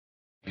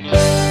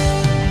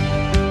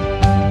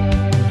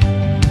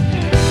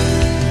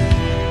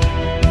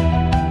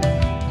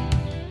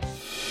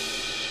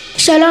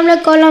שלום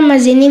לכל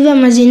המאזינים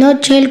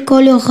והמאזינות של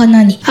כל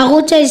יוחנני,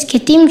 ערוץ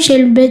ההסכתים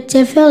של בית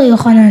ספר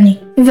יוחנני.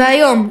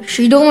 והיום,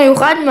 שידור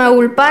מיוחד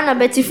מהאולפן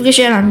הבית ספרי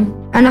שלנו.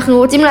 אנחנו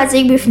רוצים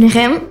להציג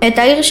בפניכם את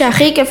העיר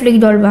שהכי כיף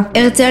לגדול בה,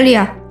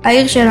 הרצליה,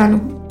 העיר שלנו.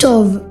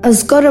 טוב,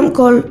 אז קודם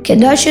כל,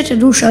 כדאי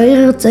שתדעו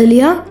שהעיר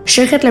הרצליה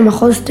שייכת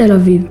למחוז תל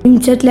אביב.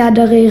 נמצאת ליד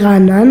ערי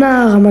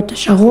רעננה, רמת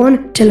השרון,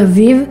 תל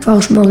אביב,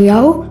 כפר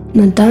שמריהו,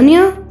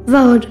 נתניה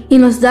ועוד. היא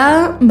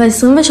נוסדה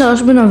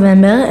ב-23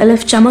 בנובמבר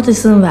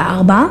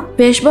 1924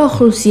 ויש בה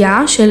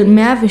אוכלוסייה של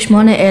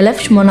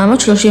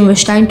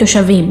 108,832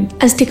 תושבים.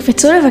 אז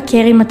תקפצו לבקר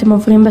אם אתם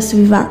עוברים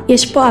בסביבה.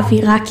 יש פה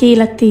אווירה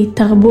קהילתית,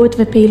 תרבות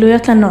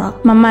ופעילויות לנוער.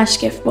 ממש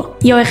כיף פה.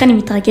 יו, איך אני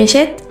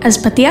מתרגשת?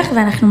 אז פתיח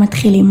ואנחנו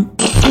מתחילים.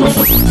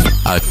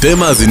 אתם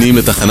מאזינים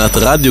לתחנת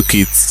רדיו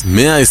קיטס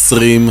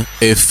 120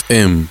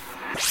 FM.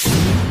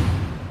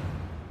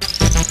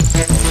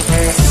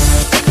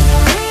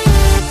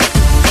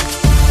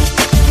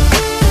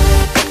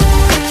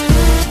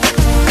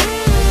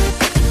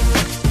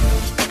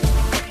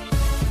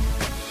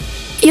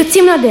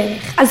 יוצאים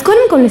לדרך. אז קודם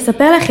כל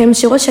נספר לכם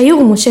שראש העיר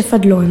הוא משה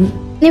פדלון.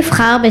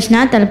 נבחר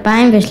בשנת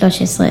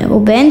 2013,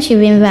 הוא בן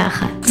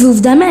 71.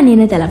 ועובדה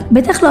מעניינת עליו,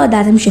 בטח לא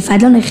ידעתם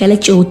שפדלון החל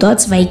את שירותו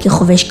הצבאי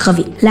כחובש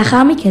קרבי.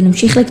 לאחר מכן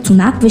המשיך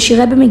לקצונה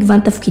ושירת במגוון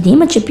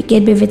תפקידים עד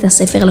שפיקד בבית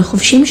הספר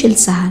לחובשים של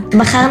צה"ל.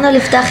 בחרנו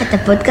לפתוח את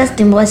הפודקאסט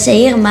עם ראש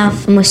העיר מר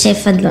משה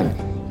פדלון,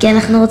 כי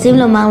אנחנו רוצים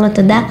לומר לו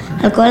תודה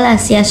על כל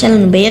העשייה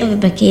שלנו בעיר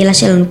ובקהילה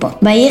שלנו פה,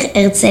 בעיר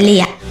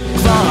הרצליה.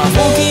 כבר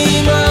עברו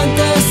כמעט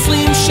 20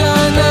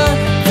 שנה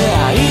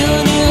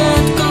והעיר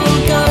נראית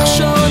כל כך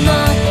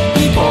שונה,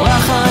 היא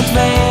פורחת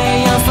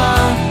ויפה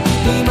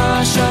עם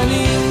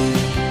השנים.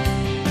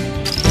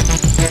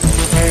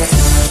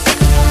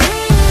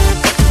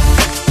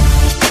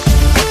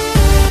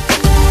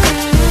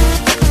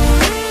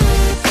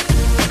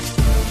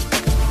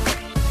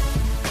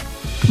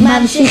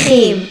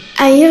 ממשיכים.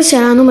 העיר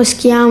שלנו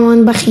משקיעה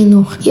המון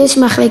בחינוך. יש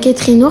מחלקת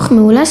חינוך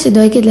מעולה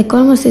שדואגת לכל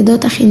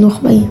מוסדות החינוך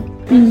בעיר.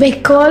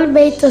 בכל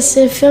בית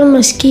הספר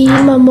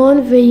משקיעים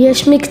המון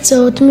ויש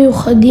מקצועות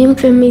מיוחדים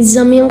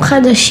ומיזמים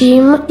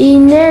חדשים.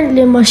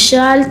 הנה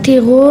למשל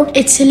תראו,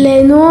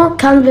 אצלנו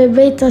כאן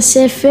בבית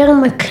הספר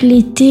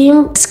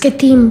מקליטים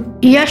הסכתים.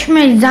 יש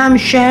מיזם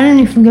של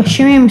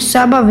נפגשים עם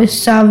סבא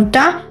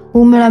וסבתא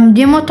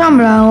ומלמדים אותם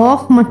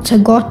לערוך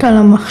מצגות על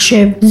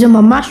המחשב. זה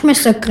ממש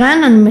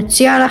מסקרן, אני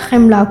מציע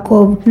לכם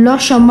לעקוב. לא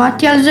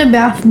שמעתי על זה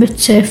באף בית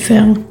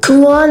ספר.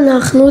 כמו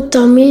אנחנו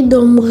תמיד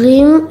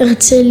אומרים,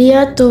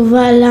 הרצליה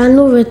טובה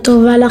לנו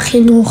וטובה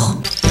לחינוך.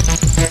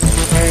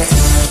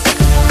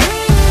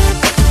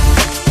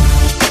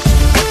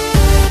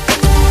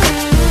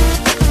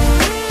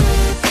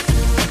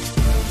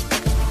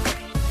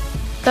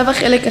 עכשיו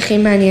החלק הכי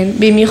מעניין.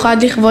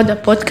 במיוחד לכבוד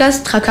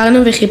הפודקאסט חקרנו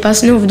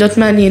וחיפשנו עובדות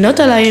מעניינות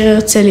על העיר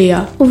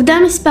הרצליה. עובדה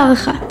מספר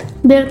 1.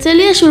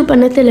 בהרצליה יש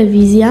אולפני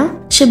טלוויזיה,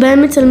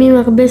 שבהם מצלמים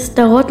הרבה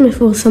סדרות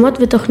מפורסמות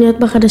ותוכניות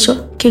בחדשות,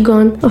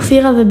 כגון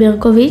אופירה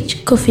וברקוביץ',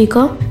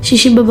 קופיקו,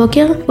 שישי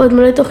בבוקר, ועוד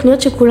מלא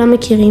תוכניות שכולם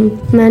מכירים.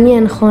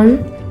 מעניין, נכון?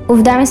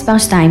 עובדה מספר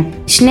 2.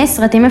 2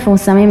 סרטים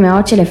מפורסמים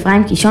מאוד של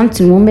אפרים קישון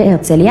צולמו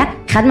בהרצליה,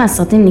 אחד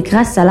מהסרטים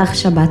נקרא סלח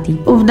שבתי.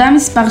 עובדה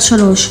מספר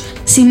 3.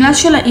 סמלה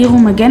של העיר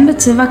ומגן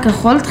בצבע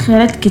כחול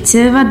תכלת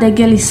כצבע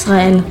דגל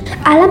ישראל.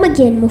 על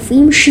המגן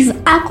מופיעים 7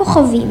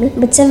 כוכבים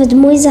בצבע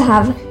דמוי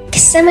זהב,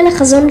 כסמל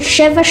לחזון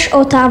 7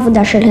 שעות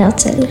העבודה של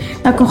הרצל.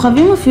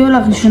 הכוכבים הופיעו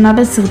לראשונה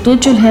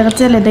בסרטוט של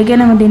הרצל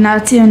לדגל המדינה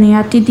הציוני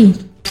העתידי.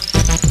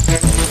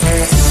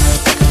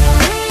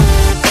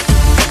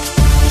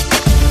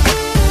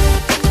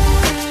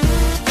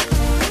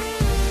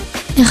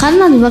 אחד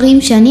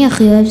מהדברים שאני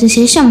הכי אוהב זה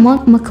שיש המון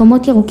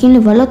מקומות ירוקים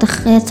לבלות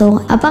אחרי הצהריים.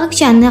 הפארק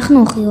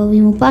שאנחנו הכי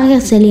אוהבים הוא פארק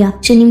הרצליה,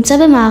 שנמצא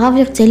במערב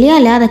הרצליה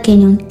ליד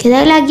הקניון.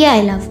 כדאי להגיע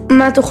אליו.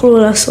 מה תוכלו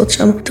לעשות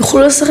שם?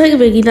 תוכלו לשחק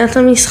בגינת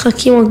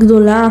המשחקים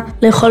הגדולה,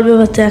 לאכול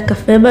בבתי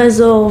הקפה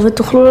באזור,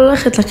 ותוכלו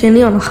ללכת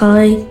לקניון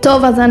אחרי.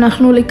 טוב, אז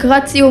אנחנו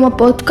לקראת סיום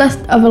הפודקאסט,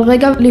 אבל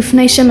רגע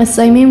לפני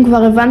שמסיימים,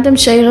 כבר הבנתם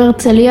שהעיר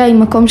הרצליה היא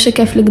מקום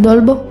שכיף לגדול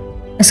בו?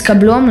 אז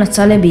קבלו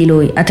המלצה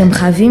לבילוי. אתם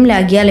חייבים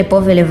להגיע לפה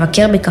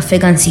ולבקר בקפה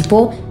גן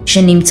סיפור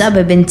שנמצא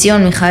בבן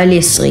ציון מיכאלי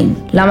 20.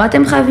 למה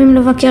אתם חייבים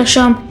לבקר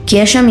שם? כי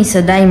יש שם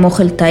מסעדה עם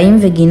אוכל טעים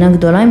וגינה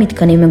גדולה עם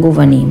מתקנים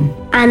מגוונים.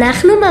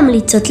 אנחנו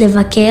ממליצות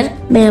לבקר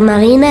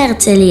במרינה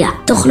הרצליה.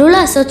 תוכלו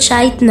לעשות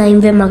שייט נעים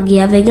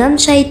ומרגיע וגם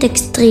שייט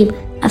אקסטרים.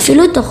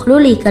 אפילו תוכלו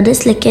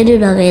להיכנס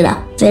לקניון ארנה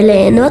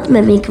וליהנות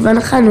ממגוון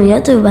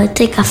חנויות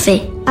ובתי קפה.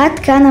 עד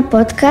כאן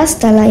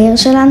הפודקאסט על העיר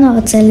שלנו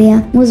הרצליה.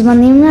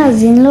 מוזמנים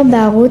להאזין לו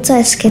בערוץ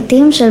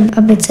ההסכתים של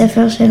הבית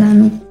ספר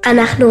שלנו.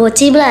 אנחנו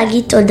רוצים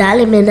להגיד תודה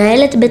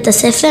למנהלת בית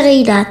הספר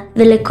עינת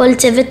ולכל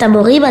צוות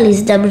המורים על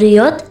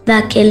הזדמנויות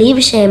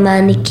והכלים שהם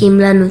מעניקים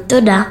לנו.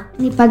 תודה.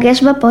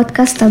 ניפגש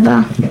בפודקאסט הבא.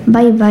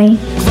 ביי ביי.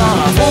 כבר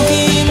עברו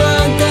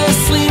כמעט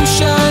 20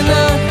 שנה